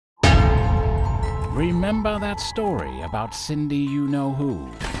Remember that story about Cindy You-Know-Who?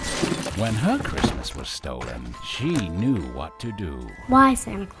 When her Christmas was stolen, she knew what to do. Why,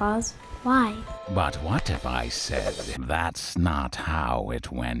 Santa Claus? Why? But what if I said that's not how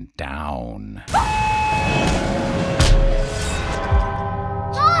it went down?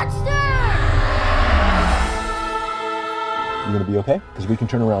 You gonna be okay? Because we can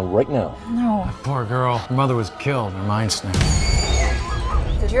turn around right now. No. Poor girl. Her mother was killed. Her mind snapped.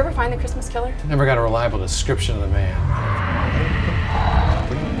 Did you ever find the Christmas killer? Never got a reliable description of the man.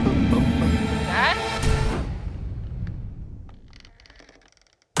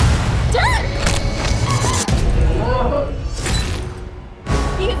 Dad?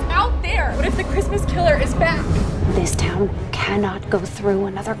 He is out there! What if the Christmas killer is back? This town cannot go through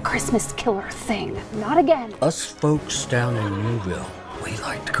another Christmas killer thing. Not again. Us folks down in Newville, we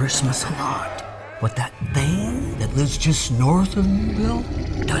liked Christmas a lot. But that thing that lives just north of Newville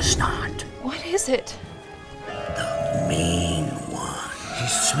does not. What is it? The mean one.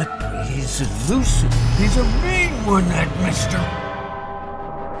 He's slippery, he's elusive. He's a mean one, that mister.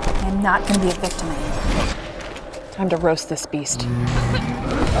 I'm not gonna be a victim anymore. Time to roast this beast.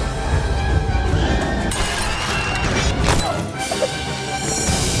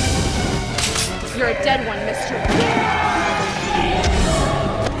 You're a dead one, mister.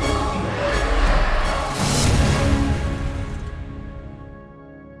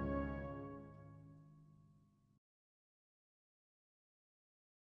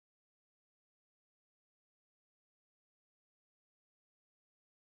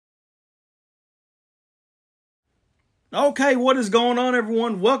 Okay, what is going on,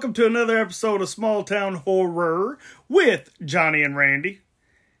 everyone? Welcome to another episode of Small Town Horror with Johnny and Randy.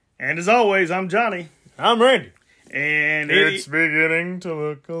 And as always, I'm Johnny. I'm Randy. And it's beginning to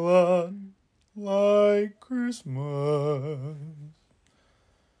look a lot like Christmas.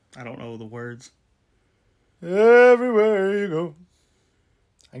 I don't know the words. Everywhere you go.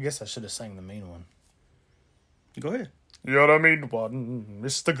 I guess I should have sang the mean one. Go ahead. You're the mean one,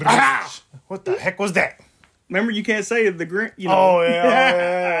 Mr. Grinch. Ah! What the heck was that? Remember, you can't say the Grinch. You know. Oh,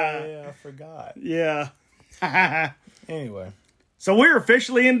 yeah, I forgot. Yeah. Anyway. So we're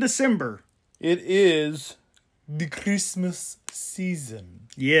officially in December. It is the Christmas season.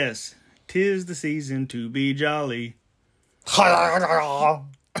 Yes. 'Tis the season to be jolly. Wow.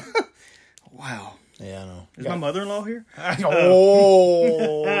 Yeah, I know. Is my mother-in-law here?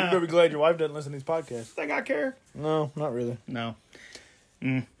 Oh, you better be glad your wife doesn't listen to these podcasts. Think I care? No, not really. No.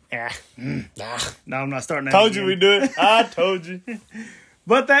 Ah. No, I'm not starting that. Told you again. we'd do it. I told you.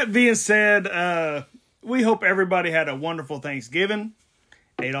 But that being said, we hope everybody had a wonderful Thanksgiving.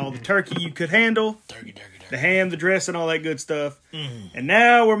 Ate all the turkey you could handle. Turkey. The ham, the dressing, all that good stuff. And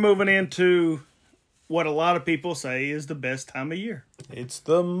now we're moving into what a lot of people say is the best time of year. It's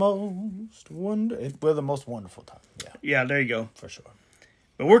the most the most wonderful time. Yeah, Yeah, there you go. for sure.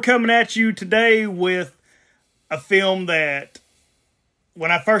 But we're coming at you today with a film that, when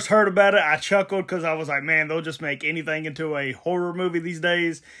I first heard about it, I chuckled because I was like, man, they'll just make anything into a horror movie these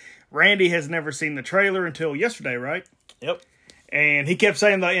days. Randy has never seen the trailer until yesterday, right? Yep. And he kept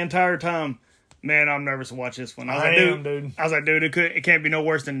saying the entire time, man, I'm nervous to watch this one. I was dude. I was like, dude, it can't be no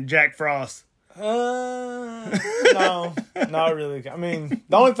worse than Jack Frost. No, not really. I mean,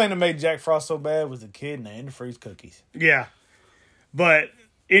 the only thing that made Jack Frost so bad was the kid and the antifreeze cookies. Yeah. But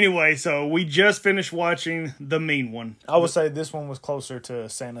anyway, so we just finished watching The Mean One. I would say this one was closer to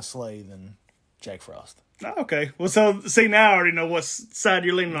Santa's Sleigh than Jack Frost. Oh, okay. Well, so see, now I already know what side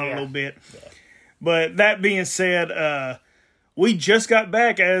you're leaning on a little bit. Yeah. But that being said, we just got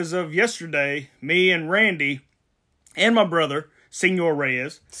back as of yesterday, me and Randy and my brother, Senor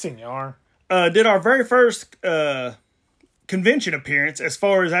Reyes, Senor. did our very first convention appearance as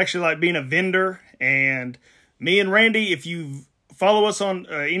far as actually like being a vendor. And me and Randy, if you follow us on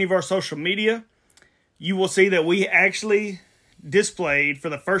any of our social media, you will see that we actually displayed for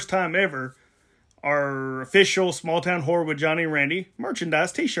the first time ever our official Small Town Horror with Johnny and Randy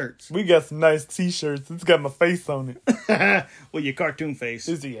merchandise t-shirts. We got some nice t-shirts. It's got my face on it. Well, your cartoon face.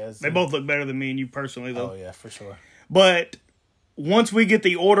 Yes. They both look better than me and you personally, though. Oh, yeah, for sure. But once we get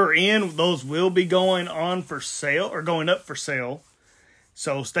the order in, those will be going on for sale or going up for sale.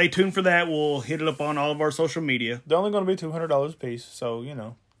 So stay tuned for that. We'll hit it up on all of our social media. They're only going to be $200 a piece, so, you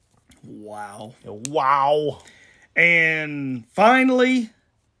know. Wow. Wow. And finally,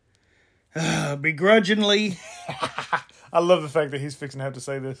 begrudgingly, I love the fact that he's fixing to have to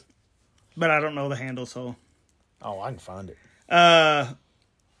say this. but I don't know the handle, so. Oh, I can find it.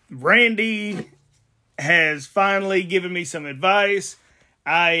 Randy has finally given me some advice.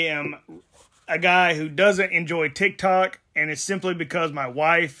 I am a guy who doesn't enjoy TikTok, and it's simply because my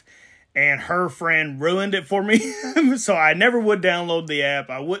wife and her friend ruined it for me. So I never would download the app.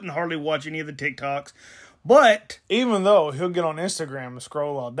 I wouldn't hardly watch any of the TikToks. But even though he'll get on Instagram and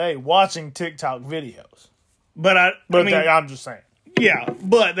scroll all day watching TikTok videos. I mean, I'm just saying. Yeah,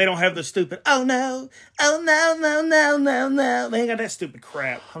 but they don't have the stupid, oh no, no. They ain't got that stupid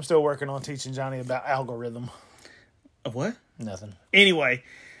crap. I'm still working on teaching Johnny about algorithm. Of what? Nothing. Anyway,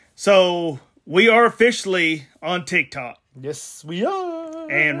 so we are officially on TikTok. Yes, we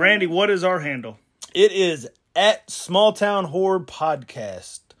are. And Randy, what is our handle? It is at Small Town Horror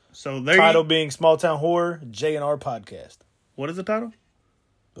Podcast. So there title being Small Town Horror J&R Podcast. What is the title?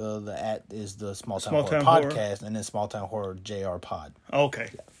 The at is the Small Town Horror Podcast, and then Small Town Horror JR Pod. Okay.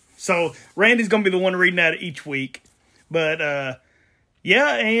 Yeah. So Randy's going to be the one reading that each week. But,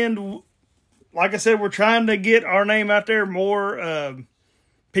 yeah, and like I said, we're trying to get our name out there more.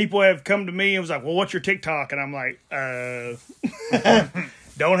 People have come to me and was like, well, what's your TikTok? And I'm like,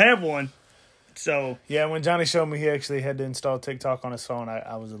 don't have one. So yeah, when Johnny showed me he actually had to install TikTok on his phone,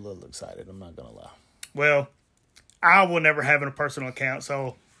 I was a little excited. I'm not going to lie. Well, I will never have a personal account,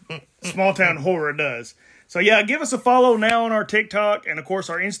 so Small Town Horror does. So yeah, give us a follow now on our TikTok, and of course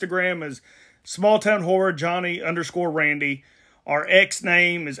our Instagram is Small Town Horror Johnny_Randy. Our X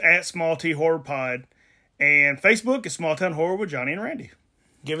name is at Small T Horror Pod, and Facebook is Small Town Horror with Johnny and Randy.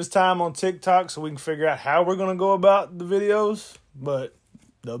 Give us time on TikTok so we can figure out how we're going to go about the videos, but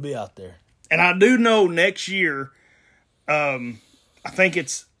they'll be out there. And I do know next year, I think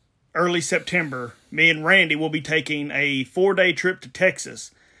it's early September, me and Randy will be taking a 4-day trip to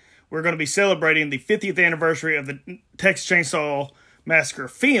Texas. We're going to be celebrating the 50th anniversary of the Texas Chainsaw Massacre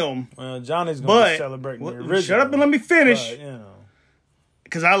film. Well, Johnny's going to be celebrating the original. Shut up and let me finish. But, you know.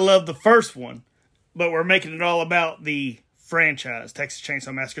 Because I love the first one. But we're making it all about the franchise, Texas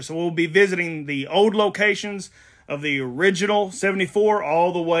Chainsaw Massacre. So we'll be visiting the old locations of the original 74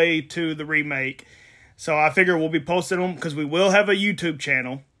 all the way to the remake. So I figure we'll be posting them because we will have a YouTube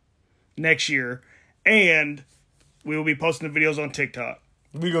channel next year, and we will be posting the videos on TikTok.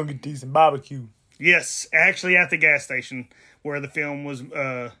 We're going to get decent barbecue. Yes, actually at the gas station where the film was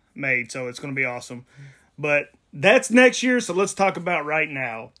made, so it's going to be awesome. But that's next year, so let's talk about right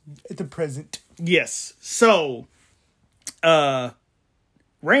now. At the present. Yes. So,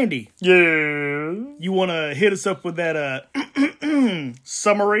 Randy. Yeah? You want to hit us up with that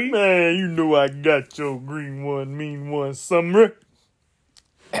summary? Man, you know I got your green one, mean one summary.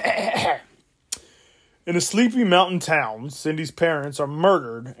 In a sleepy mountain town, Cindy's parents are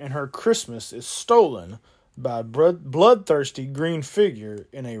murdered and her Christmas is stolen by a bloodthirsty green figure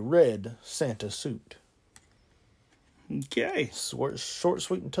in a red Santa suit. Okay. Short,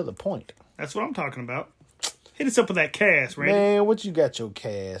 sweet, and to the point. That's what I'm talking about. Hit us up with that cast, Randy. Man, what you got your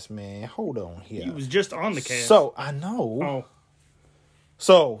cast, man? Hold on here. He was just on the cast. So, I know. Oh.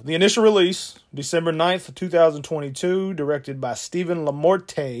 So, the initial release, December 9th, 2022, directed by Stephen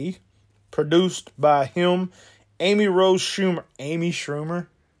LaMorte, produced by him, Amy Schumer.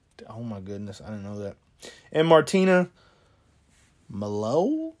 Oh my goodness, I didn't know that. And Martina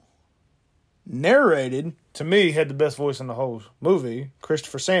Malo. Narrated, to me, had the best voice in the whole movie.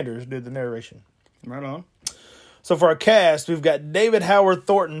 Christopher Sanders did the narration. Right on. So for our cast, we've got David Howard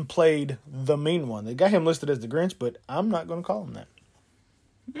Thornton played the mean one. They got him listed as the Grinch, but I'm not going to call him that.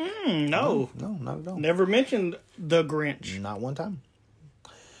 No, not at all. Never mentioned the Grinch. Not one time.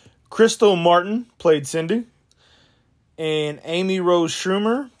 Crystal Martin played Cindy. And Amy Rose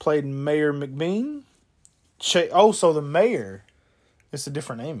Schumer played Mayor McBean. So the mayor, it's a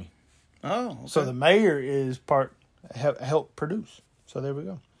different Amy. Oh, okay. So the mayor is help produce. So there we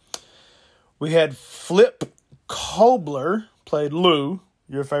go. We had Flip Kobler played Lou,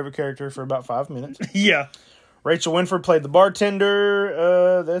 your favorite character, for about 5 minutes. Yeah. Rachel Winford played the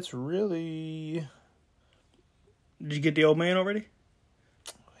bartender. That's really... Did you get the old man already?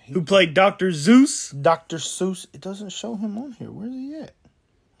 Who played Dr. Zeus? Dr. Seuss. It doesn't show him on here. Where's he at?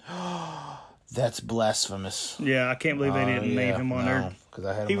 That's blasphemous. Yeah, I can't believe they didn't name him on there.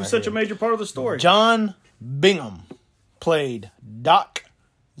 He was such a major part of the story. John Bingham played Doc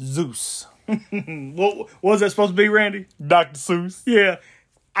Zeus. What was that supposed to be, Randy? Dr. Seuss. Yeah.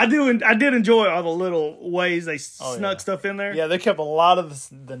 I did enjoy all the little ways they snuck stuff in there. Yeah, they kept a lot of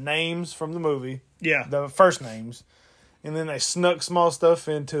the names from the movie. Yeah. The first names. And then they snuck small stuff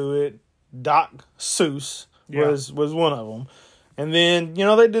into it. Doc Seuss was one of them. And then,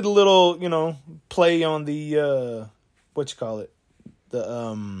 they did a little, play on the,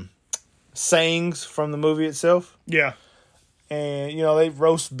 the sayings from the movie itself. Yeah. And, they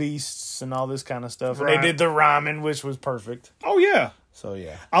roast beasts and all this kind of stuff. Right. And they did the rhyming, which was perfect. Oh, yeah. So,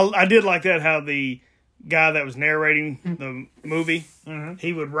 yeah. I did like that, how the guy that was narrating the movie.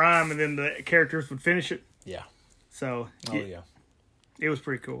 He would rhyme, and then the characters would finish it. Yeah. So, Oh, yeah. it was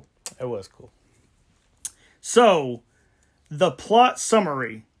pretty cool. It was cool. So, the plot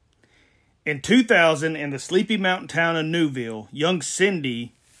summary. In 2000, in the sleepy mountain town of Newville, young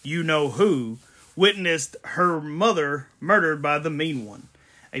Cindy, you know who, witnessed her mother murdered by the Mean One,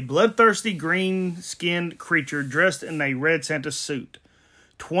 a bloodthirsty green-skinned creature dressed in a red Santa suit.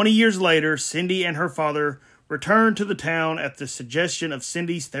 20 years later, Cindy and her father return to the town at the suggestion of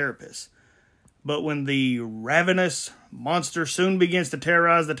Cindy's therapist. But when the ravenous monster soon begins to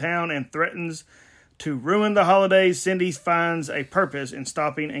terrorize the town and threatens to ruin the holidays, Cindy finds a purpose in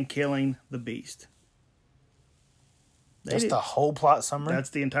stopping and killing the beast. That's the whole plot summary?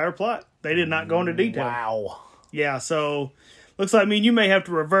 That's the entire plot. They did not go into detail. Wow. Yeah, so looks like me and you may have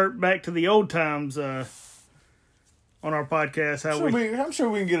to revert back to the old times on our podcast. I'm sure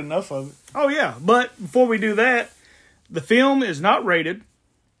we can get enough of it. Oh, yeah. But before we do that, the film is not rated.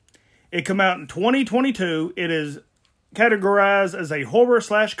 It came out in 2022. It is categorized as a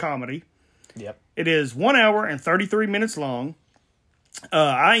horror/comedy. Yep. It is 1 hour and 33 minutes long.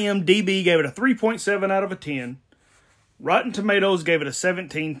 IMDb gave it a 3.7 out of a 10. Rotten Tomatoes gave it a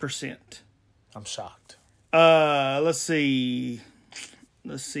 17%. I'm shocked. Let's see.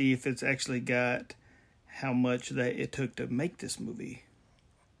 Let's see if it's actually got how much that it took to make this movie.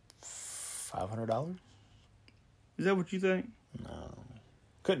 $500? Is that what you think? No.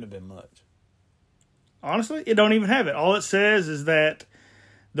 Couldn't have been much. Honestly, it don't even have it. All it says is that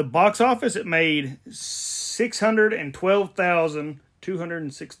the box office, it made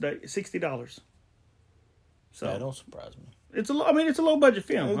 $612,260. So That don't surprise me. it's a low budget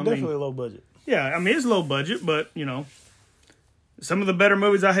film. It's definitely low budget. Yeah, I mean it's low budget, but you know, some of the better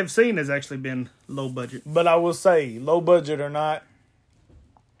movies I have seen has actually been low budget. But I will say, low budget or not,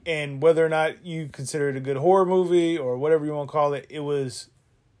 and whether or not you consider it a good horror movie or whatever you want to call it, it was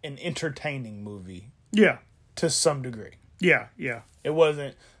an entertaining movie. Yeah. To some degree. Yeah. It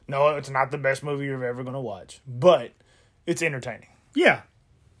wasn't, no, it's not the best movie you're ever going to watch, but it's entertaining. Yeah.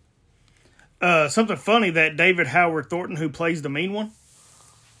 Something funny that David Howard Thornton, who plays the Mean One,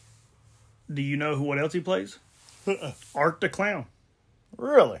 do you know what else he plays? Art the Clown.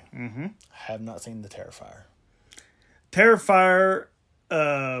 Really? Mm-hmm. I have not seen The Terrifier. Terrifier,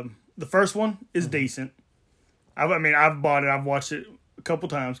 the first one is decent. I've bought it. I've watched it a couple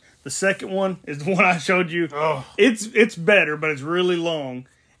times. The second one is the one I showed you. Oh. It's better, but it's really long.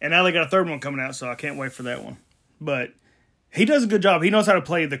 And now they got a third one coming out, so I can't wait for that one. But he does a good job. He knows how to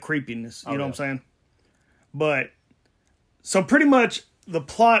play the creepiness. You know what I'm saying? But, so pretty much the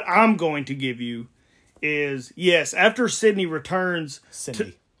plot I'm going to give you is, yes, after Sydney returns...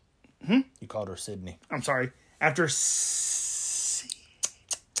 Cindy. You called her Sydney. I'm sorry. After...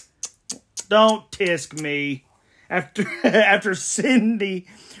 Don't tisk me. After Cindy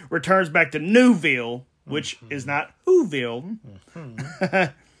returns back to Newville, which is not Whoville,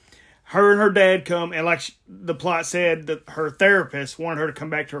 her and her dad come, and like the plot said, that her therapist wanted her to come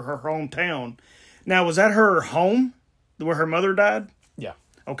back to her hometown. Now, was that her home where her mother died? Yeah.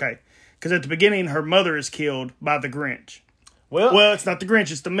 Okay. Because at the beginning, her mother is killed by the Grinch. Well, it's not the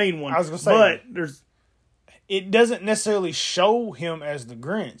Grinch, it's the Mean One. I was going to say, but it doesn't necessarily show him as the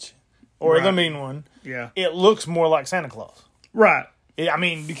Grinch or the Mean One. Yeah. It looks more like Santa Claus. Right.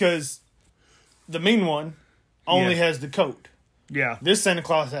 Because the Mean One only has the coat. Yeah. This Santa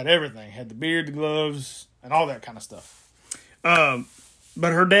Claus had everything. Had the beard, the gloves, and all that kind of stuff.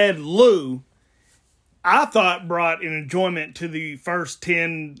 But her dad, Lou, I thought brought an enjoyment to the first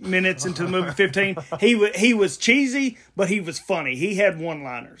 10 minutes into the movie, 15. He was cheesy, but he was funny. He had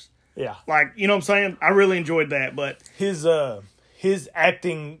one-liners. Yeah. Like, you know what I'm saying? I really enjoyed that, but... His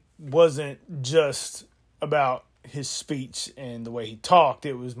acting wasn't just about his speech and the way he talked.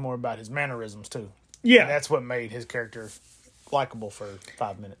 It was more about his mannerisms, too. Yeah. And that's what made his character likable for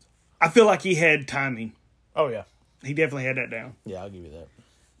 5 minutes. I feel like he had timing. Oh, yeah. He definitely had that down. Yeah, I'll give you that.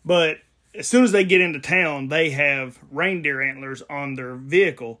 But as soon as they get into town, they have reindeer antlers on their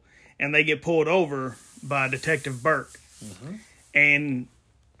vehicle, and they get pulled over by Detective Burke. Mm-hmm. And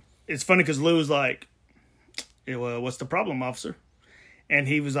it's funny because Lou's like, well, what's the problem, officer? And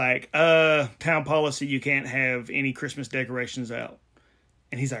he was like, town policy, you can't have any Christmas decorations out.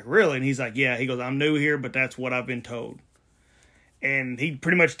 And he's like, really? And he's like, yeah. He goes, I'm new here, but that's what I've been told. And he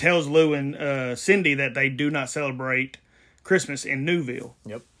pretty much tells Lou and Cindy that they do not celebrate Christmas in Newville.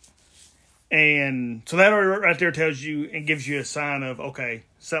 Yep. And so that right there tells you and gives you a sign of, okay,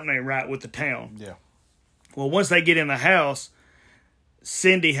 something ain't right with the town. Yeah. Well, once they get in the house,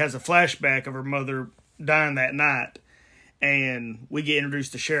 Cindy has a flashback of her mother dying that night. And we get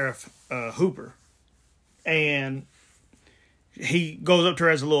introduced to Sheriff Hooper. And he goes up to her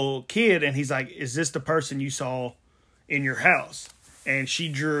as a little kid, and he's like, "Is this the person you saw in your house?" And she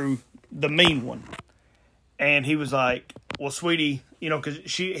drew the mean one. And he was like, "Well, sweetie," you know, because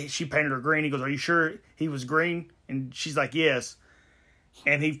she painted her green. He goes, "Are you sure he was green?" And she's like, "Yes."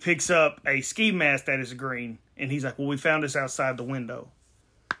 And he picks up a ski mask that is green. And he's like, "Well, we found this outside the window."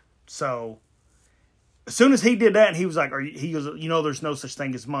 So as soon as he did that, he was like, he goes, "You know, there's no such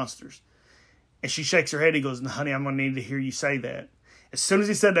thing as monsters." And she shakes her head. He goes, "Honey, I'm going to need to hear you say that." As soon as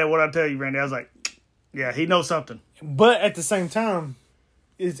he said that, what I tell you, Randy, I was like, yeah, he knows something. But at the same time,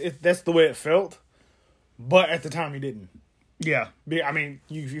 that's the way it felt. But at the time, he didn't. Yeah. I mean,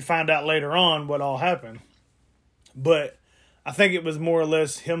 you find out later on what all happened. But I think it was more or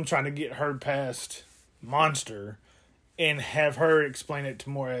less him trying to get her past monster and have her explain it to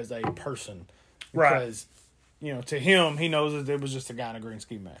more as a person. Because, you know, to him, he knows that it was just a guy in a green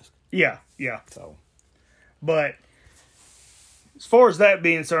ski mask. Yeah, yeah. So, but as far as that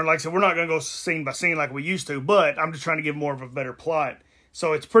being concerned, like I said, we're not going to go scene by scene like we used to, but I'm just trying to give more of a better plot.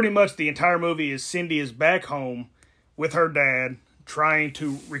 So it's pretty much the entire movie is Cindy is back home with her dad, trying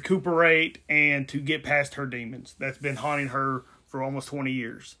to recuperate and to get past her demons that's been haunting her for almost 20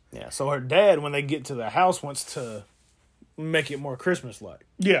 years. Yeah, so her dad, when they get to the house, wants to make it more Christmas-like.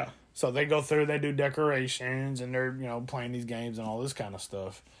 Yeah. So they go through, they do decorations, and they're, you know, playing these games and all this kind of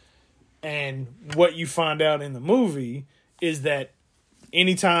stuff. And what you find out in the movie is that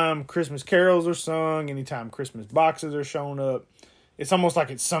anytime Christmas carols are sung, anytime Christmas boxes are shown up, it's almost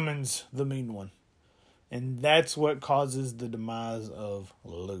like it summons the mean one. And that's what causes the demise of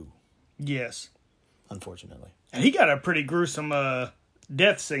Lou. Yes. Unfortunately. And he got a pretty gruesome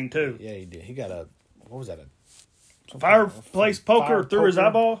death scene, too. Yeah, he did. He got what was that? Fireplace poker through his poker?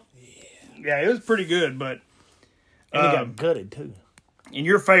 eyeball? Yeah, it was pretty good, but... And he got gutted, too. And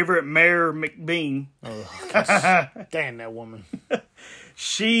your favorite, Mayor McBean. Oh, damn that woman.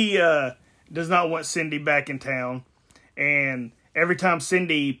 She does not want Cindy back in town. And every time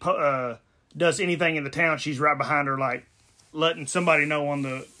Cindy does anything in the town, she's right behind her, like, letting somebody know on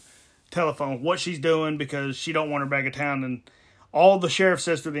the telephone what she's doing because she don't want her back in town. And all the sheriff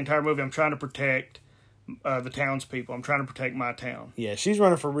says through the entire movie, "I'm trying to protect the townspeople. I'm trying to protect my town." Yeah, she's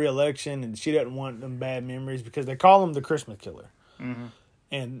running for re-election, and she doesn't want them bad memories because they call him the Christmas killer. Mm-hmm.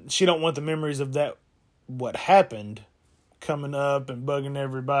 And she don't want the memories of that, what happened, coming up and bugging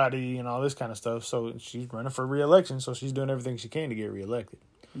everybody and all this kind of stuff. So she's running for re-election, so she's doing everything she can to get re-elected.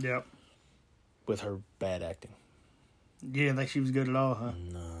 Yep. With her bad acting. You didn't think she was good at all, huh?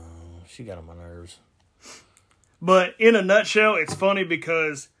 No, she got on my nerves. But in a nutshell, it's funny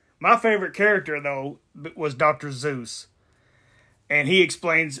because my favorite character, though, was Dr. Zeus. And he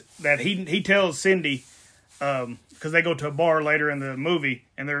explains that he tells Cindy... because they go to a bar later in the movie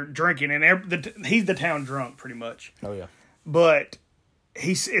and they're drinking, and he's the town drunk pretty much. Oh yeah. But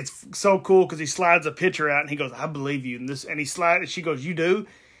it's so cool because he slides a picture out and he goes, "I believe you." And he slides, and she goes, "You do?"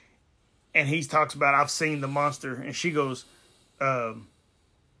 And he talks about, "I've seen the monster," and she goes,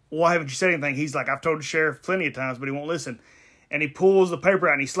 "Why haven't you said anything?" He's like, "I've told the sheriff plenty of times, but he won't listen." And he pulls the paper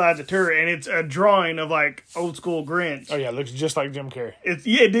out and he slides it to her, and it's a drawing of like old school Grinch. Oh yeah, it looks just like Jim Carrey.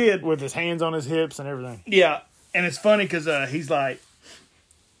 It did, with his hands on his hips and everything. Yeah. And it's funny because he's like,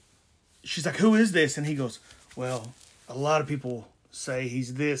 she's like, "Who is this?" And he goes, "Well, a lot of people say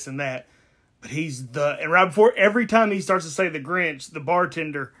he's this and that, but he's the..." And right before, every time he starts to say the Grinch, the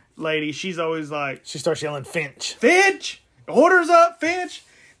bartender lady, she's always like... She starts yelling, "Finch! Finch! Orders up, Finch!"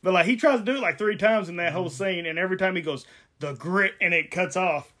 But like, he tries to do it like 3 times in that whole scene, and every time he goes, "The Grinch," and it cuts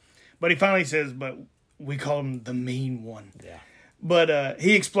off. But he finally says, "But we call him the mean one." Yeah. But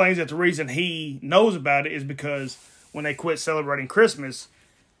he explains that the reason he knows about it is because when they quit celebrating Christmas,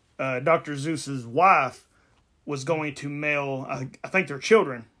 Dr. Zeus's wife was going to mail, I think, their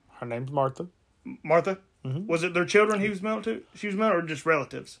children. Her name's Martha. Martha? Mm-hmm. Was it their children he was mailed to? She was mailed, or just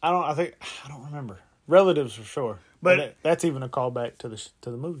relatives? I don't remember. Relatives for sure. But that's even a callback to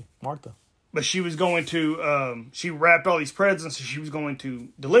the movie, Martha. But she was going to, she wrapped all these presents, and she was going to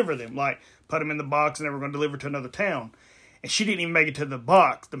deliver them, like put them in the box, and they were going to deliver to another town. And she didn't even make it to the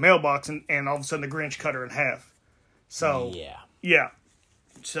box, the mailbox, and all of a sudden the Grinch cut her in half. So, yeah.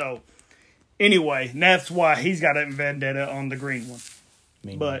 So, anyway, that's why he's got a vendetta on the green one.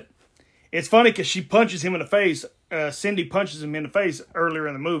 But it's funny because she punches him in the face. Cindy punches him in the face earlier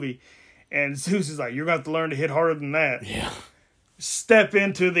in the movie. And Zeus is like, "You're going to have to learn to hit harder than that." Yeah. Step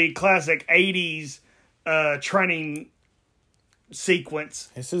into the classic 80s training sequence.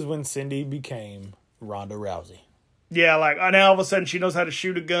 This is when Cindy became Ronda Rousey. Yeah, like now all of a sudden she knows how to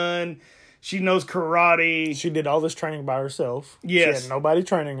shoot a gun. She knows karate. She did all this training by herself. Yes. She had nobody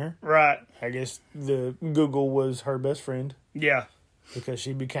training her. Right. I guess the Google was her best friend Yeah. because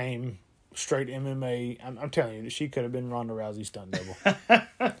she became straight MMA. I'm telling you, she could have been Ronda Rousey's stunt double.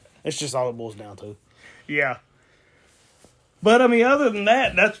 It's just all it boils down to. Yeah. But, I mean, other than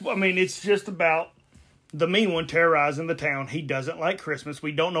that, it's just about the mean one terrorizing the town. He doesn't like Christmas.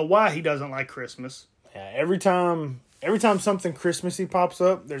 We don't know why he doesn't like Christmas. Yeah, every time something Christmassy pops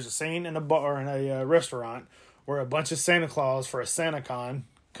up, there's a scene in a bar in a restaurant where a bunch of Santa Claus for a SantaCon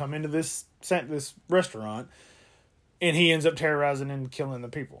come into this restaurant, and he ends up terrorizing and killing the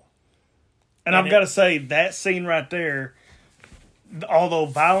people. And I've got to say, that scene right there, although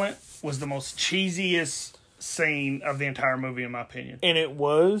violent, was the most cheesiest scene of the entire movie, in my opinion. And it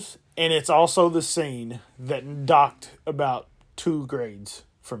was, and it's also the scene that docked about 2 grades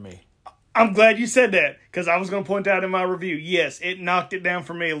for me. I'm glad you said that, because I was going to point out in my review, yes, it knocked it down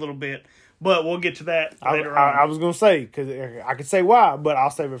for me a little bit, but we'll get to that later on. I was going to say, because I could say why, but I'll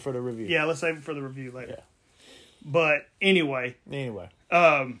save it for the review. Yeah, let's save it for the review later. Yeah. But anyway.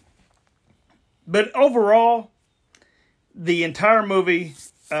 But overall, the entire movie,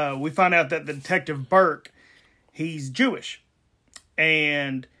 we find out that the Detective Burke, he's Jewish.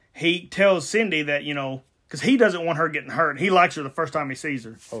 And he tells Cindy that, because he doesn't want her getting hurt. He likes her the first time he sees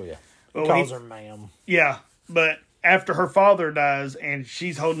her. Oh, yeah. He calls her ma'am. Yeah, but after her father dies and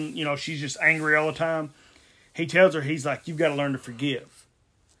she's holding, she's just angry all the time, he tells her, he's like, you've got to learn to forgive.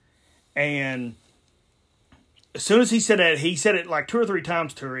 And as soon as he said it like 2 or 3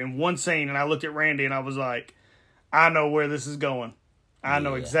 times to her in one scene, and I looked at Randy and I was like, I know where this is going. I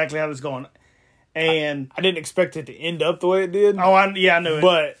know exactly how this is going. And I didn't expect it to end up the way it did. Oh, I knew it.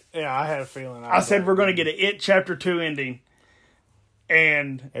 But, yeah, I had a feeling. I said we're going to get an It Chapter 2 ending.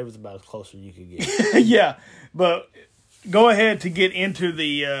 And it was about as close as you could get. Yeah, but go ahead to get into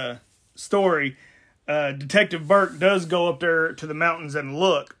the story. Detective Burke does go up there to the mountains and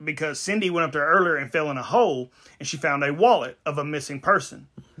look, because Cindy went up there earlier and fell in a hole, and she found a wallet of a missing person.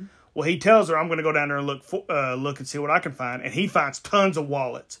 Mm-hmm. Well, he tells her, I'm going to go down there and look and see what I can find, and he finds tons of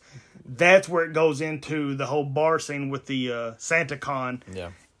wallets. That's where it goes into the whole bar scene with the SantaCon.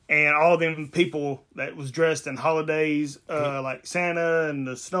 Yeah. And all them people that was dressed in holidays, like Santa and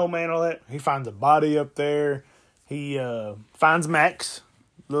the snowman and all that. He finds a body up there. He finds Max,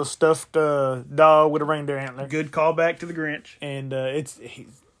 little stuffed dog with a reindeer antler. Good callback to the Grinch. And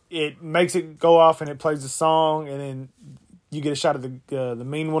it makes it go off and it plays the song, and then you get a shot of the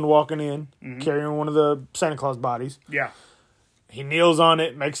mean one walking in, carrying one of the Santa Claus bodies. Yeah. He kneels on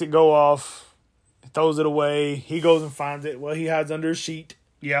it, makes it go off, throws it away. He goes and finds it. Well, he hides under a sheet.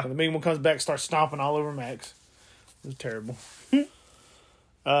 Yeah. And the mean one comes back, starts stomping all over Max. It was terrible.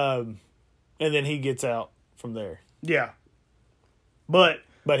 And then he gets out from there. Yeah. But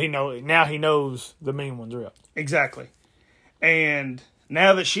he knows the mean one's real. Exactly. And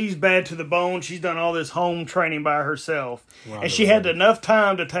now that she's bad to the bone, she's done all this home training by herself. And she had enough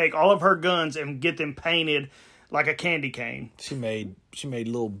time to take all of her guns and get them painted like a candy cane. She made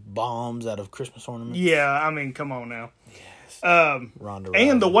little bombs out of Christmas ornaments. Yeah, I mean, come on now. Ronda Rousey.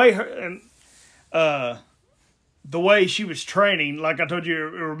 And the way she was training, like I told you,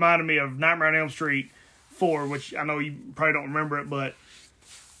 it reminded me of Nightmare on Elm Street 4, which I know you probably don't remember it, but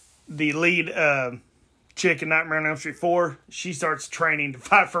the lead chick in Nightmare on Elm Street 4, she starts training to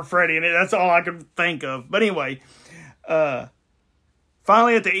fight for Freddy, and that's all I could think of. But anyway,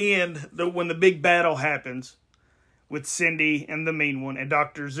 finally at the end, when the big battle happens with Cindy and the mean one, and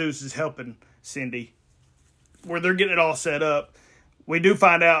Dr. Zeus is helping Cindy, where they're getting it all set up, we do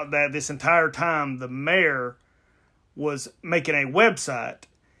find out that this entire time the mayor was making a website,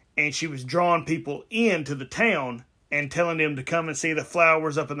 and she was drawing people into the town and telling them to come and see the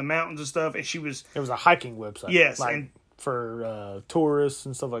flowers up in the mountains and stuff. And it was a hiking website. Yes, and for tourists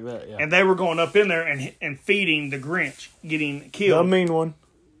and stuff like that. Yeah, and they were going up in there and feeding the Grinch getting killed. The mean one.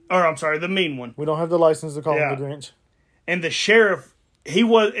 Or I'm sorry, the mean one. We don't have the license to call him the Grinch. And the sheriff, it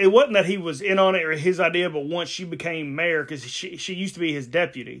wasn't that he was in on it or his idea, but once she became mayor, because she used to be his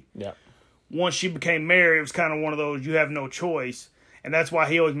deputy. Yeah. Once she became mayor, it was kind of one of those, you have no choice. And that's why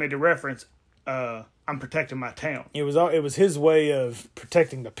he always made the reference, I'm protecting my town. It was his way of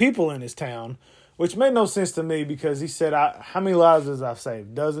protecting the people in his town, which made no sense to me, because he said, how many lives has I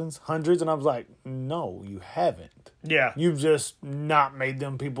saved? Dozens? Hundreds? And I was like, no, you haven't. Yeah. You've just not made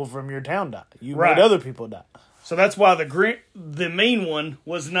them people from your town die. You made other people die. So that's why the mean one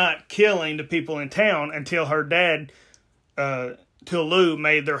was not killing the people in town until her dad, till Lou,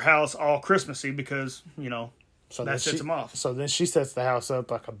 made their house all Christmassy, because, so that sets them off. So then she sets the house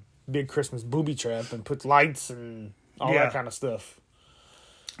up like a big Christmas booby trap and puts lights and all that kind of stuff.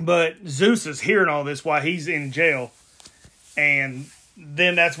 But Zeus is hearing all this while he's in jail. And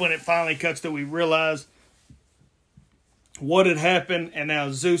then that's when it finally cuts to we realize what had happened. And now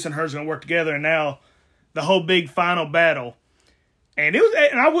Zeus and her's going to work together. And now the whole big final battle. And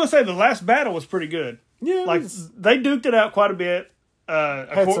I will say the last battle was pretty good. Yeah. Like, they duked it out quite a bit.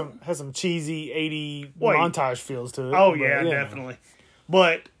 Had some cheesy 80 montage feels to it. Oh, yeah, definitely.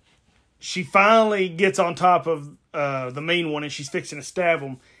 But she finally gets on top of the mean one, and she's fixing to stab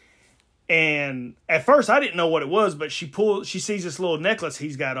him. And at first, I didn't know what it was, but she sees this little necklace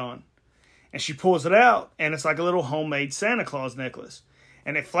he's got on. And she pulls it out, and it's like a little homemade Santa Claus necklace.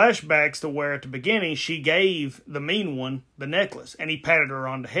 And it flashbacks to where at the beginning, she gave the mean one the necklace, and he patted her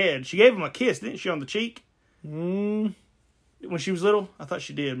on the head. She gave him a kiss, didn't she, on the cheek? When she was little? I thought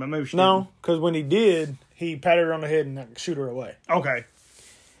she did, but maybe she didn't. No, because when he did, he patted her on the head and shoot her away. Okay.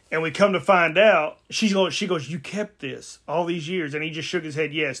 And we come to find out, she goes, you kept this all these years. And he just shook his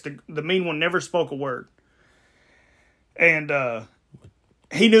head, yes. The mean one never spoke a word. And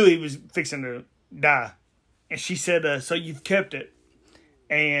he knew he was fixing to die. And she said, so you've kept it.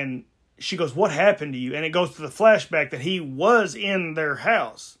 And she goes, what happened to you? And it goes to the flashback that he was in their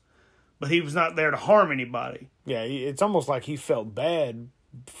house, but he was not there to harm anybody. Yeah, it's almost like he felt bad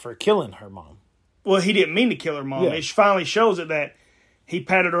for killing her mom. Well, he didn't mean to kill her mom. Yeah. It finally shows it that he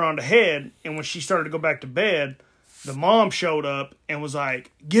patted her on the head, and when she started to go back to bed, the mom showed up and was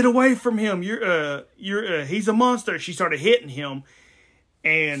like, "Get away from him! He's a monster." She started hitting him,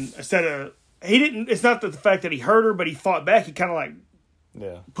 and instead of it's not that the fact that he hurt her, but he fought back. He kind of like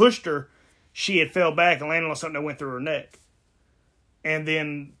pushed her. She had fell back and landed on something that went through her neck. And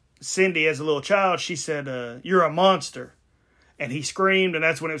then Cindy, as a little child, she said, "You're a monster." And he screamed, and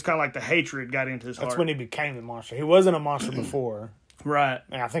that's when it was kind of like the hatred got into his heart. That's when he became the monster. He wasn't a monster before. Right.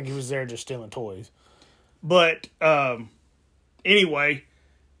 And I think he was there just stealing toys. But anyway,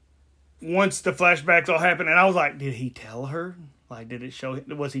 once the flashbacks all happened, and I was like, did he tell her? Like, did it show?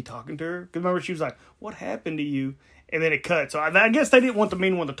 Was he talking to her? Because remember, she was like, what happened to you? And then it cut. So I guess they didn't want the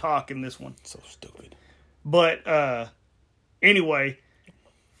mean one to talk in this one. So stupid. But anyway,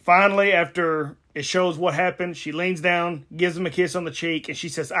 finally, after it shows what happened, she leans down, gives him a kiss on the cheek, and she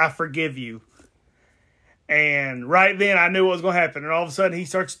says, I forgive you. And right then, I knew what was going to happen. And all of a sudden, he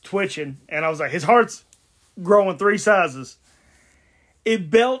starts twitching. And I was like, his heart's growing 3 sizes. It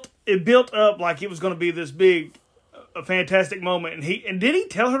built up like it was going to be this big, a fantastic moment. And did he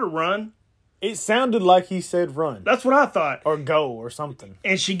tell her to run? It sounded like he said run. That's what I thought. Or go or something.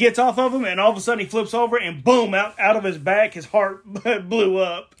 And she gets off of him, and all of a sudden, he flips over, and boom, out of his back, his heart blew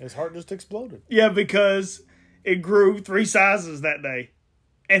up. His heart just exploded. Yeah, because it grew 3 sizes that day.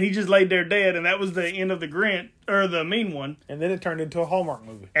 And he just laid there dead, and that was the end of the mean one. And then it turned into a Hallmark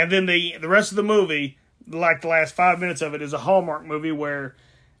movie. And then the rest of the movie, like the last 5 minutes of it, is a Hallmark movie where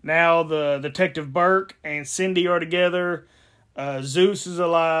now the Detective Burke and Cindy are together. Zeus is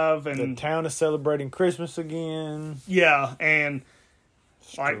alive, and the town is celebrating Christmas again. Yeah, and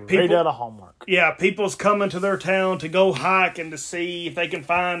like people out of Hallmark. Yeah, people's coming to their town to go hike and to see if they can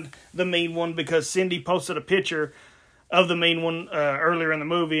find the mean one, because Cindy posted a picture of the mean one earlier in the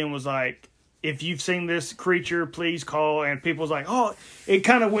movie and was like, if you've seen this creature, please call. And people was like, oh, it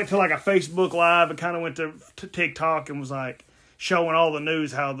kind of went to like a Facebook Live. It kind of went to TikTok and was like showing all the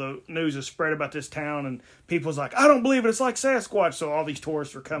news, how the news is spread about this town. And people was like, I don't believe it. It's like Sasquatch. So all these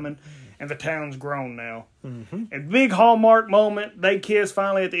tourists are coming, and the town's grown now. Mm-hmm. And big Hallmark moment. They kiss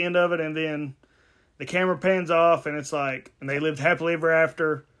finally at the end of it, and then the camera pans off, and it's like, and they lived happily ever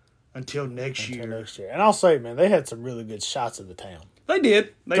after. Until next year. And I'll say, man, they had some really good shots of the town. They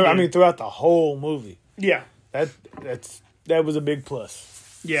did. I mean, throughout the whole movie. Yeah. That was a big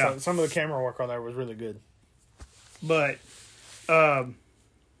plus. Yeah. So, some of the camera work on there was really good. But other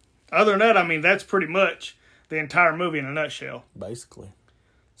than that, I mean, that's pretty much the entire movie in a nutshell. Basically.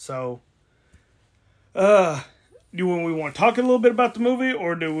 So, do we want to talk a little bit about the movie,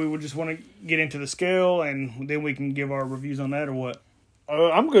 or do we just want to get into the scale and then we can give our reviews on that, or what?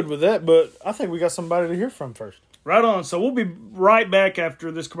 I'm good with that, but I think we got somebody to hear from first. Right on. So we'll be right back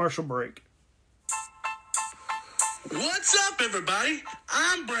after this commercial break. What's up, everybody?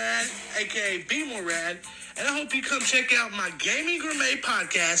 I'm Brad, a.k.a. Be More Rad, and I hope you come check out my Gaming Gourmet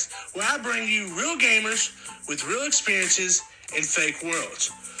podcast, where I bring you real gamers with real experiences in fake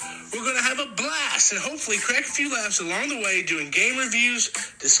worlds. We're going to have a blast and hopefully crack a few laughs along the way, doing game reviews,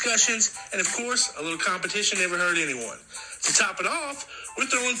 discussions, and of course, a little competition never hurt anyone. To top it off, we're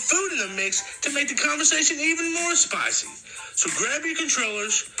throwing food in the mix to make the conversation even more spicy. So grab your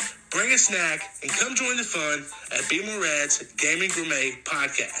controllers, bring a snack, and come join the fun at Be More Rad's Gaming Gourmet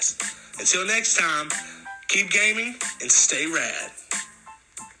podcast. Until next time, keep gaming and stay rad.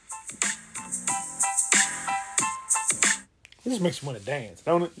 It just makes you want to dance,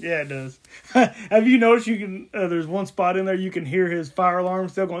 don't it? Yeah, it does. Have you noticed you can? There's one spot in there you can hear his fire alarm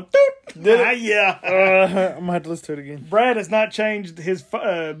still going. Doot! Yeah. I'm gonna have to listen to it again. Brad has not changed his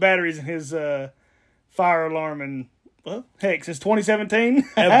batteries in his fire alarm in heck since 2017.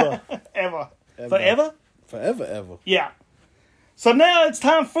 Ever. Forever. Forever. Yeah. So now it's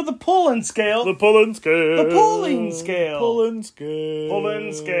time for the pulling scale. The pulling scale. The pulling scale. Pulling scale.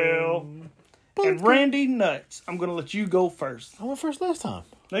 Pulling scale. And Randy Nuts, I'm going to let you go first. I went first last time.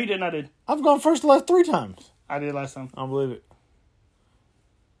 No, you didn't. I did. I've gone first the last 3 times. I did last time. I don't believe it.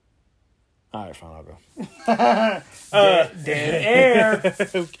 All right, fine, I'll go. Dead air.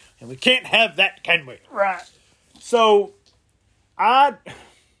 And we can't have that, can we? Right. So, I'd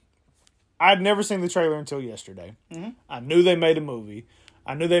never seen the trailer until yesterday. Mm-hmm. I knew they made a movie.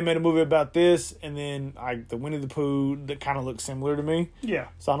 I knew they made a movie about this, and then the Winnie the Pooh that kind of looked similar to me. Yeah.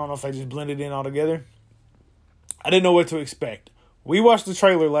 So I don't know if they just blended in all together. I didn't know what to expect. We watched the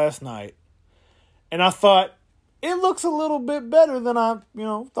trailer last night, and I thought, it looks a little bit better than I,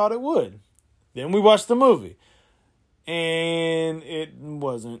 thought it would. Then we watched the movie, and it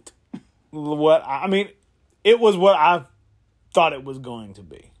wasn't it was what I thought it was going to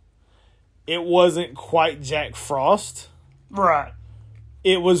be. It wasn't quite Jack Frost. Right.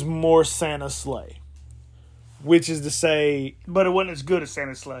 It was more Santa's Sleigh, which is to say... But it wasn't as good as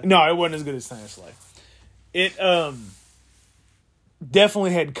Santa's Sleigh. No, it wasn't as good as Santa's Sleigh. It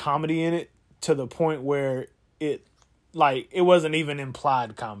definitely had comedy in it to the point where it wasn't even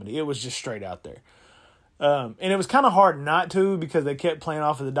implied comedy. It was just straight out there. And it was kind of hard not to because they kept playing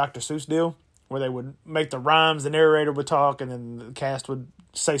off of the Dr. Seuss deal where they would make the rhymes, the narrator would talk, and then the cast would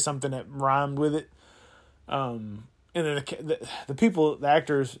say something that rhymed with it. And then the people, the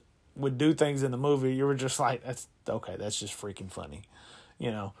actors, would do things in the movie. You were just like, that's just freaking funny.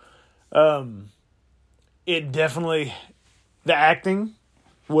 It definitely, the acting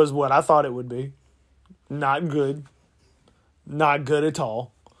was what I thought it would be. Not good. Not good at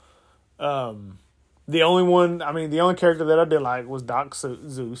all. The only character that I did like was Doc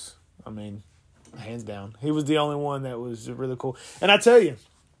Zeus. Hands down. He was the only one that was really cool. And I tell you,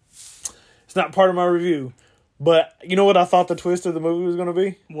 it's not part of my review, but you know what I thought the twist of the movie was going to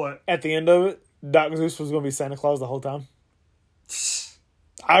be? What? At the end of it, Doc Zeus was going to be Santa Claus the whole time.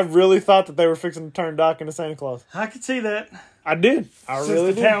 I really thought that they were fixing to turn Doc into Santa Claus. I could see that. I did.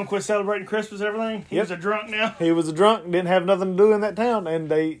 Since the town quit celebrating Christmas and everything, he was a drunk now. He was a drunk, didn't have nothing to do in that town, and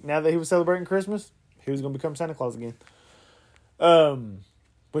now that he was celebrating Christmas, he was going to become Santa Claus again.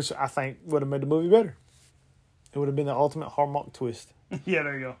 Which I think would have made the movie better. It would have been the ultimate Hallmark twist. Yeah,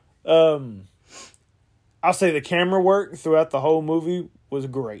 there you go. I'll say the camera work throughout the whole movie was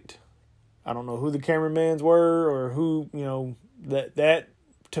great. I don't know who the cameramans were or who, that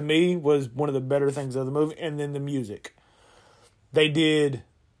to me was one of the better things of the movie. And then the music. They did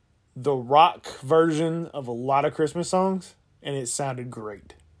the rock version of a lot of Christmas songs, and it sounded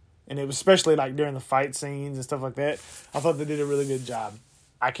great. And it was especially during the fight scenes and stuff like that. I thought they did a really good job.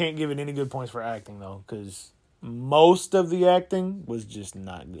 I can't give it any good points for acting, though, because most of the acting was just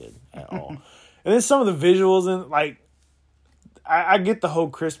not good at all. And then some of the visuals, and I get the whole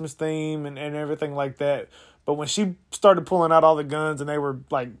Christmas theme and everything like that, but when she started pulling out all the guns and they were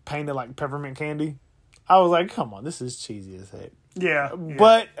painted like peppermint candy, I was like, come on, this is cheesy as heck. Yeah.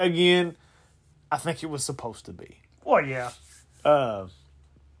 But again, I think it was supposed to be. Well, yeah. So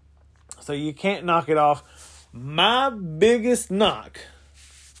you can't knock it off. My biggest knock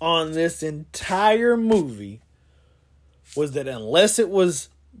on this entire movie was that unless it was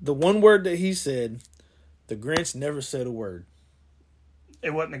the one word that he said, the Grinch never said a word.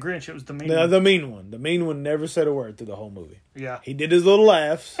 It wasn't the Grinch, it was the mean one. one. The mean one. The mean one never said a word through the whole movie. Yeah. He did his little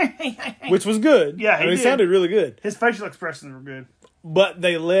laughs, which was good. Yeah, he did. Sounded really good. His facial expressions were good. But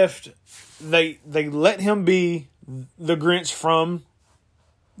they let him be the Grinch from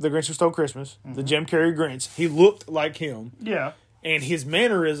The Grinch Who Stole Christmas, the Jim Carrey Grinch. He looked like him. Yeah. And his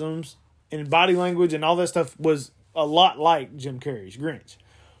mannerisms and body language and all that stuff was a lot like Jim Carrey's Grinch.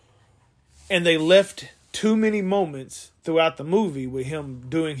 And they left too many moments throughout the movie with him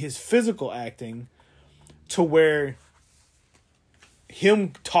doing his physical acting to where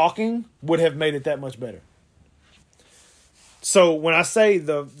him talking would have made it that much better. So when I say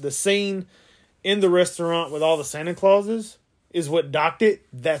the scene in the restaurant with all the Santa Clauses is what docked it,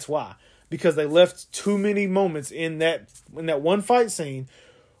 that's why. Because they left too many moments in that one fight scene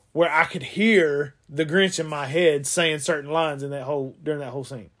where I could hear the Grinch in my head saying certain lines during that whole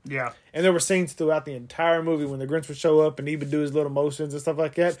scene. Yeah. And there were scenes throughout the entire movie when the Grinch would show up and he would do his little motions and stuff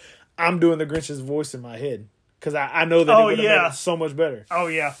like that. I'm doing the Grinch's voice in my head because I know that it would have made it so much better. Oh,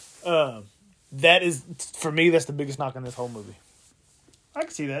 yeah. that is, for me, that's the biggest knock on this whole movie. I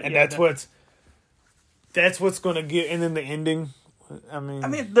can see that. And yeah, that's what's going to get, and then the ending. I mean,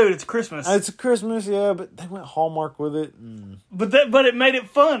 dude, it's Christmas. It's Christmas, yeah, but they went Hallmark with it. But it made it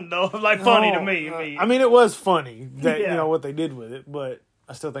fun though, funny to me. I mean, it was funny that you know what they did with it, but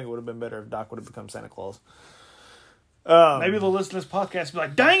I still think it would have been better if Doc would have become Santa Claus. Maybe they'll listen to this podcast and be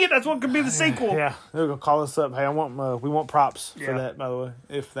like, "Dang it, that's what could be the sequel." Yeah, they're gonna call us up. Hey, we want props for that. By the way,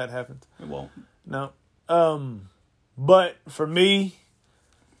 if that happens, it won't. No, but for me,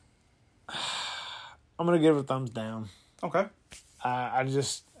 I'm gonna give it a thumbs down. Okay. I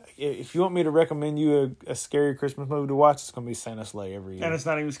just, if you want me to recommend you a scary Christmas movie to watch, it's gonna be Santa's Sleigh every year. And it's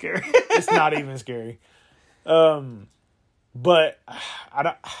not even scary. It's not even scary. But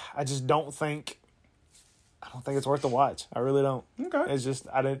I just don't think it's worth the watch. I really don't. Okay. It's just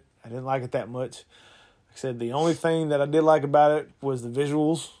I didn't like it that much. Like I said, the only thing that I did like about it was the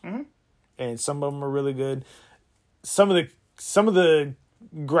visuals, and some of them are really good. Some of the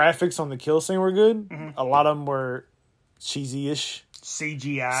graphics on the kill scene were good. A lot of them were cheesy-ish.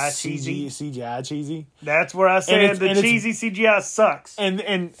 CGI cheesy. That's where I said cheesy CGI sucks.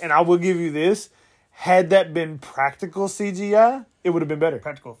 And I will give you this. Had that been practical CGI, it would have been better.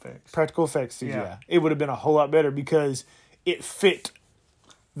 Practical effects CGI. Yeah. It would have been a whole lot better because it fit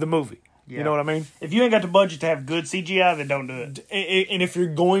the movie. Yeah. You know what I mean? If you ain't got the budget to have good CGI, then don't do it. And if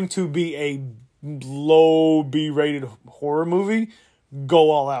you're going to be a low B-rated horror movie, go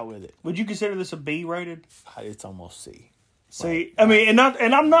all out with it. Would you consider this a B-rated? It's almost C. See, I mean, and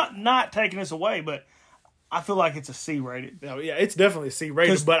I'm not taking this away, but I feel like it's a C-rated. No, yeah, it's definitely a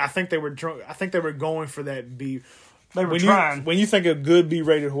C-rated, but I think they were going for that B. They were trying. When you think of good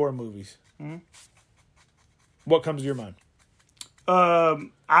B-rated horror movies, what comes to your mind?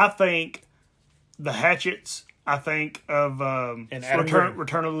 I think The Hatchets. I think of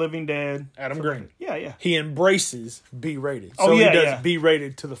Return of the Living Dead. Adam Green. Yeah. He embraces B-rated. So he does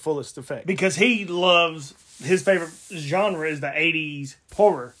B-rated to the fullest effect. Because he loves, his favorite genre is the 80s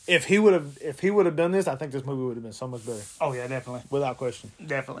horror. If he would have done this, I think this movie would have been so much better. Oh yeah, definitely. Without question.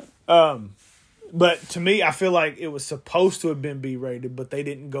 Definitely. But to me, I feel like it was supposed to have been B-rated, but they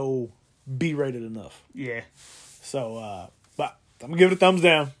didn't go B-rated enough. Yeah. So, but I'm going to give it a thumbs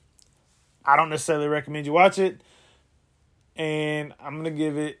down. I don't necessarily recommend you watch it. And I'm going to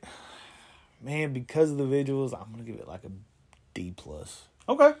give it, because of the visuals, I'm going to give it like a D+.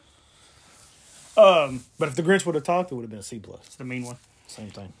 Okay. But if the Grinch would have talked, it would have been a C+. It's the mean one.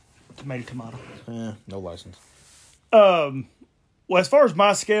 Same thing. Tomato. No license. Well, as far as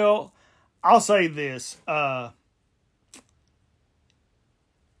my scale, I'll say this. I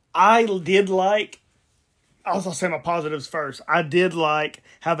did like, I'll say my positives first. I did like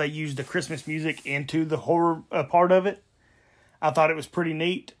how they used the Christmas music into the horror part of it. I thought it was pretty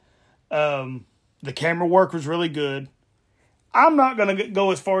neat. The camera work was really good. I'm not going to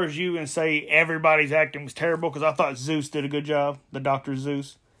go as far as you and say everybody's acting was terrible, because I thought Zeus did a good job, the Dr.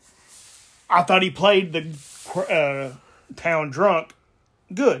 Zeus. I thought he played the town drunk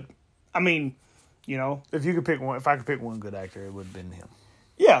good. I mean, if I could pick one good actor, it would have been him.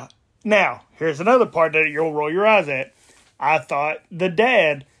 Yeah. Now, here's another part that you'll roll your eyes at. I thought the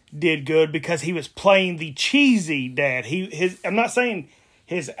dad did good because he was playing the cheesy dad. I'm not saying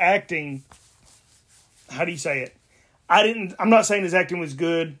his acting, how do you say it? I'm not saying his acting was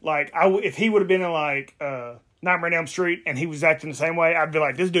good. Like, if he would have been in Nightmare on Elm Street and he was acting the same way, I'd be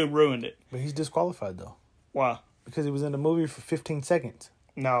like, this dude ruined it. But he's disqualified though. Why? Because he was in the movie for 15 seconds.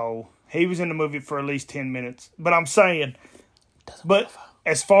 No, he was in the movie for at least 10 minutes. But I'm saying,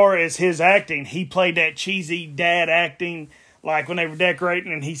 as far as his acting, he played that cheesy dad acting, like when they were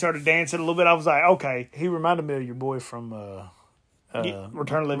decorating and he started dancing a little bit. I was like, okay. He reminded me of your boy from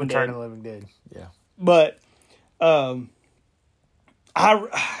Return of the Living Dead. Yeah. But I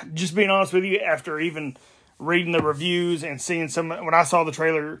just being honest with you, after even reading the reviews and seeing when I saw the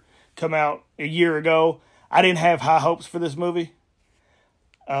trailer come out a year ago, I didn't have high hopes for this movie.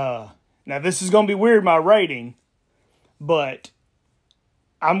 Now this is going to be weird, my rating, but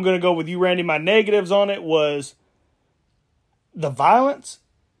I'm going to go with you, Randy. My negatives on it was the violence.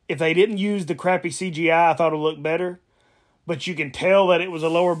 If they didn't use the crappy CGI, I thought it would look better. But you can tell that it was a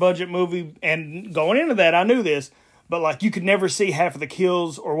lower budget movie. And going into that, I knew this. But like, you could never see half of the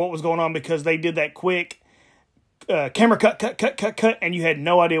kills or what was going on because they did that quick camera cut, and you had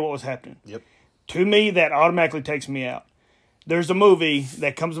no idea what was happening. Yep. To me, that automatically takes me out. There's a movie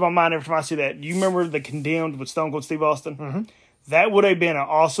that comes to my mind every time I see that. Do you remember The Condemned with Stone Cold Steve Austin? Mm-hmm. That would have been an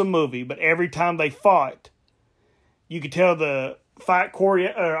awesome movie, but every time they fought, you could tell the fight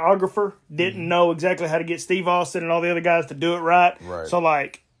choreographer didn't know exactly how to get Steve Austin and all the other guys to do it right. Right. So,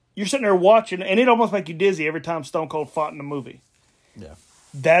 like, you're sitting there watching, and it almost make you dizzy every time Stone Cold fought in the movie. Yeah.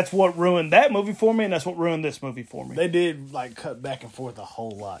 That's what ruined that movie for me, and that's what ruined this movie for me. They did like cut back and forth a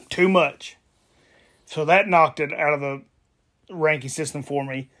whole lot. Too much. So that knocked it out of the ranking system for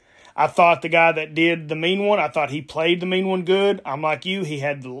me. I thought the guy that did the mean one, I thought he played the mean one good. I'm like you. He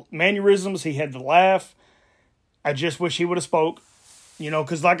had the mannerisms. He had the laugh. I just wish he would have spoke.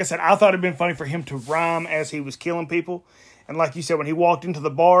 Because like I said, I thought it'd been funny for him to rhyme as he was killing people. And like you said, when he walked into the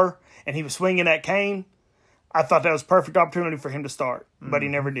bar and he was swinging that cane, I thought that was a perfect opportunity for him to start. But he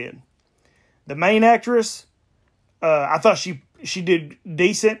never did. The main actress, I thought she did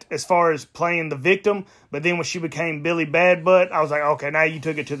decent as far as playing the victim. But then when she became Billy Badbutt, I was like, okay, now you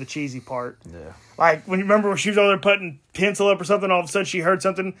took it to the cheesy part. Yeah. Like, when you remember when she was over there putting pencil up or something, all of a sudden she heard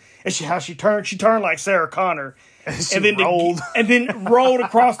something, and she turned like Sarah Connor. And then rolled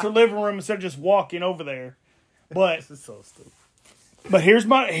across her living room instead of just walking over there. But This is so stupid. But here's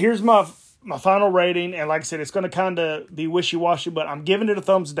my final rating, and like I said, it's going to kind of be wishy-washy, but I'm giving it a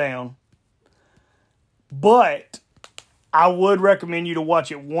thumbs down. But I would recommend you to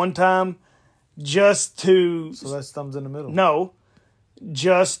watch it one time just to... So that's thumbs in the middle. No.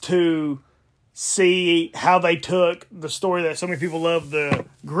 Just to see how they took the story that so many people love, the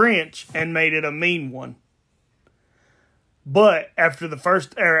Grinch, and made it a mean one. But after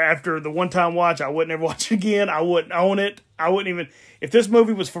the one-time watch, I would never watch it again. I wouldn't own it. I wouldn't even... If this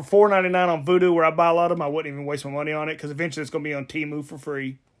movie was for $4.99 on Vudu, where I buy a lot of them, I wouldn't even waste my money on it, because eventually it's going to be on Temu for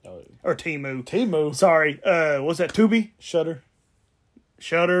free. Or Temu. Temu. Sorry. What's that? Tubi? Shudder,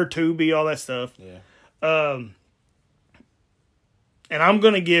 Tubi, all that stuff. Yeah. And I'm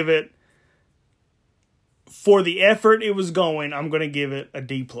going to give it, for the effort it was going, I'm going to give it a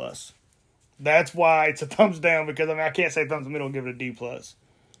D+. That's why it's a thumbs down, because I can't say thumbs in the middle and give it a D+.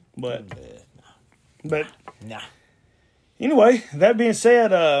 But nah. Anyway, that being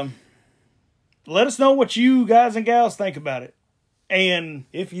said, let us know what you guys and gals think about it. And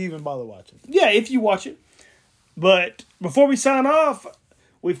if you even bother watching. Yeah, if you watch it. But before we sign off,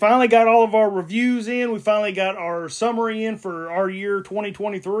 we finally got all of our reviews in. We finally got our summary in for our year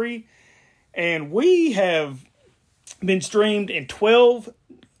 2023. And we have been streamed in 12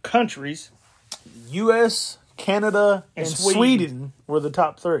 countries. U.S., Canada, and Sweden were the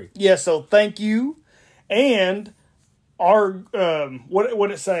top 3. Yeah, so thank you. And our, what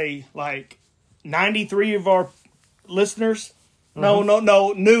would it say? Like 93 of our listeners? No,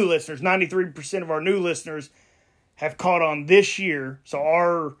 new listeners. 93% of our new listeners have caught on this year. So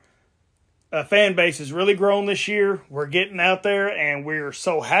our fan base has really grown this year. We're getting out there, and we're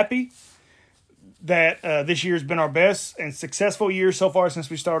so happy that this year has been our best and successful year so far since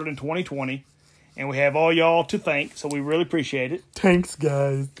we started in 2020. And we have all y'all to thank, so we really appreciate it. Thanks,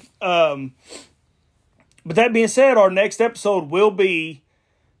 guys. But that being said, our next episode will be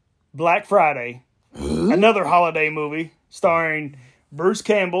Black Friday, another holiday movie starring Bruce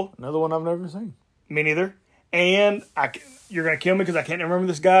Campbell. Another one I've never seen. Me neither. And you're going to kill me because I can't remember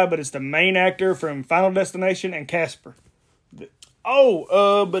this guy, but it's the main actor from Final Destination and Casper.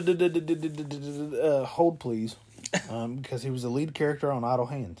 Hold please. Because he was the lead character on Idle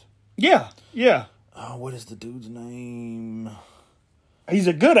Hands. Yeah. What is the dude's name? He's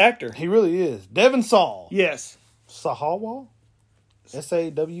a good actor. He really is. Devon Sawa. Yes. Sahawa?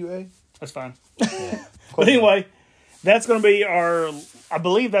 S-A-W-A? That's fine. Yeah. But anyway, that's going to be I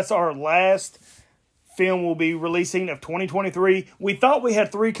believe that's our last film we'll be releasing of 2023. We thought we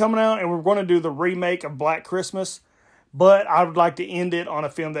had 3 coming out, and we were going to do the remake of Black Christmas. But I would like to end it on a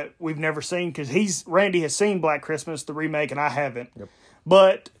film that we've never seen, because Randy has seen Black Christmas, the remake, and I haven't. Yep.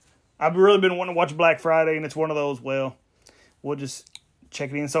 But I've really been wanting to watch Black Friday, and it's one of those, we'll just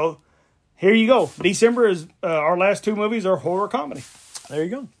check it in. So here you go. December is our last 2 movies are horror comedy. There you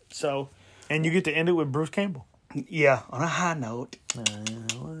go. So, and you get to end it with Bruce Campbell. Yeah, on a high note.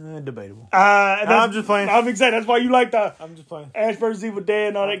 Debatable. I'm just playing. I'm excited. That's why you like the I'm just playing. Ash vs. Evil Dead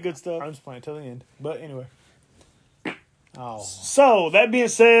and all that good stuff. I'm just playing till the end. But anyway. So, that being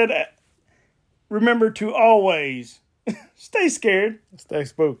said, remember to always stay scared. Stay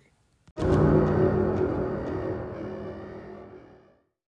spooky.